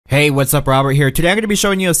Hey, what's up? Robert here. Today I'm going to be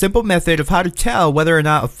showing you a simple method of how to tell whether or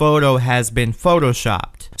not a photo has been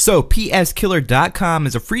photoshopped. So PSKiller.com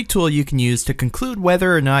is a free tool you can use to conclude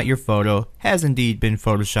whether or not your photo has indeed been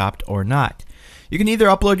photoshopped or not. You can either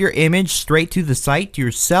upload your image straight to the site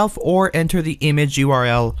yourself or enter the image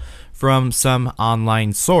URL from some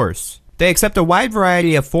online source. They accept a wide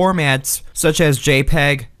variety of formats such as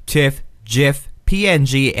JPEG, TIFF, GIF,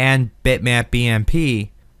 PNG, and BMP.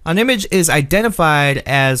 An image is identified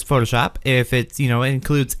as Photoshop if it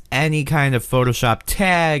includes any kind of Photoshop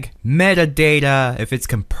tag, metadata, if it's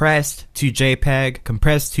compressed to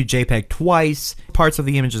JPEG twice, parts of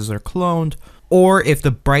the images are cloned, or if the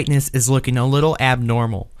brightness is looking a little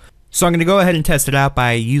abnormal. So I'm going to go ahead and test it out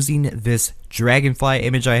by using this dragonfly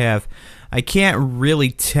image I have. I can't really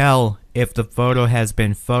tell if the photo has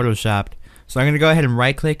been photoshopped, so I'm going to go ahead and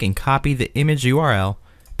right click and copy the image URL.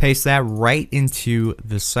 Paste that right into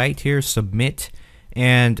the site here, submit,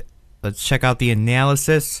 and let's check out the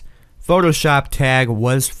analysis. Photoshop tag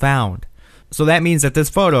was found. So that means that this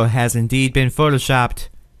photo has indeed been photoshopped,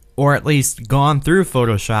 or at least gone through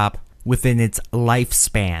Photoshop within its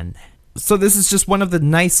lifespan. So this is just one of the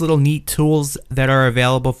nice little neat tools that are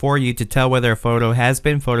available for you to tell whether a photo has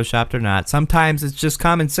been photoshopped or not. Sometimes it's just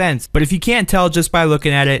common sense, but if you can't tell just by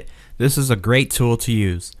looking at it, this is a great tool to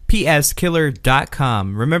use.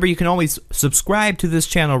 PSKiller.com. Remember, you can always subscribe to this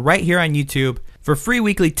channel right here on YouTube for free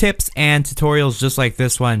weekly tips and tutorials just like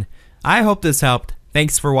this one. I hope this helped.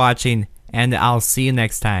 Thanks for watching, and I'll see you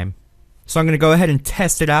next time. So I'm going to go ahead and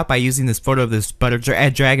test it out by using this photo of this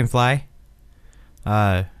dragonfly.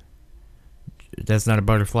 That's not a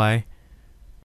butterfly.